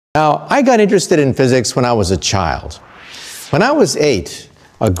Now, I got interested in physics when I was a child. When I was 8,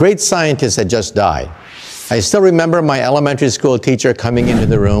 a great scientist had just died. I still remember my elementary school teacher coming into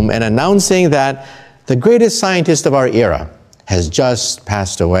the room and announcing that the greatest scientist of our era has just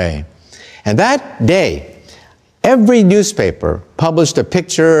passed away. And that day, every newspaper published a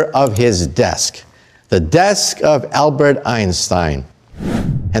picture of his desk, the desk of Albert Einstein.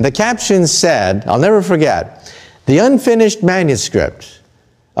 And the caption said, I'll never forget, "The unfinished manuscript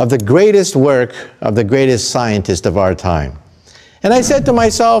of the greatest work of the greatest scientist of our time." And I said to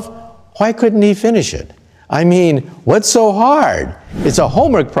myself, why couldn't he finish it? I mean, what's so hard? It's a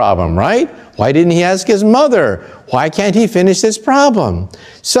homework problem, right? Why didn't he ask his mother? Why can't he finish this problem?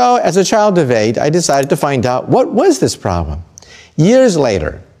 So as a child of 8, I decided to find out what was this problem. Years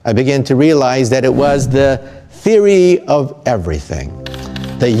later, I began to realize that it was the theory of everything,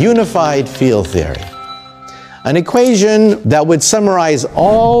 the unified field theory. An equation that would summarize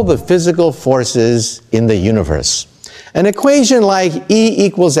all the physical forces in the universe. An equation like E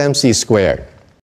equals mc squared.